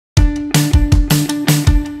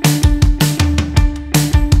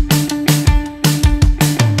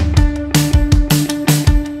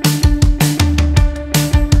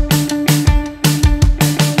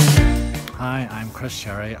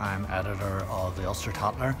of the Ulster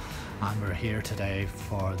Tatler, and we're here today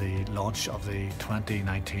for the launch of the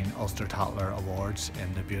 2019 Ulster Tatler Awards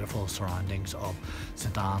in the beautiful surroundings of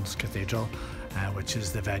St Anne's Cathedral, which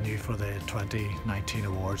is the venue for the 2019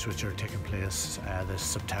 awards, which are taking place this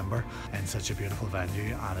September in such a beautiful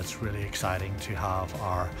venue. And it's really exciting to have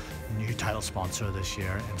our new title sponsor this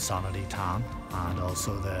year, Insanity Tan, and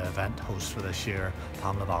also the event host for this year,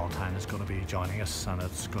 Pamela Valentine, is going to be joining us, and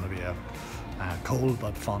it's going to be a cold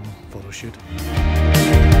but fun photo shoot.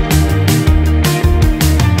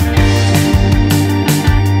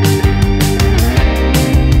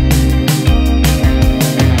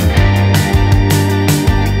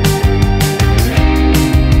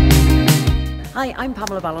 Hi, I'm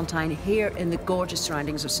Pamela Valentine here in the gorgeous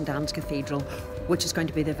surroundings of St Anne's Cathedral, which is going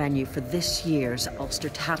to be the venue for this year's Ulster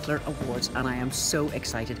Tatler Awards, and I am so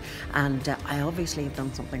excited. And I obviously have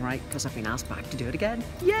done something right because I've been asked back to do it again.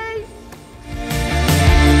 Yay!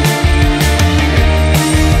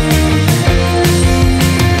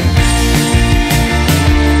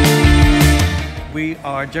 We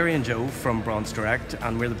are Jerry and Joe from Bronze Direct,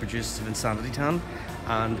 and we're the producers of Insanity Tan,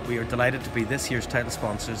 and we are delighted to be this year's title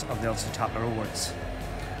sponsors of the Ulster Tatler Awards.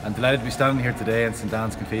 I'm delighted to be standing here today in St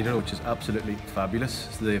Anne's Cathedral, which is absolutely fabulous.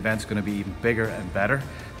 So the event's going to be even bigger and better,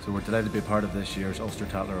 so we're delighted to be a part of this year's Ulster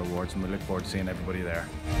Tatler Awards, and we look forward to seeing everybody there.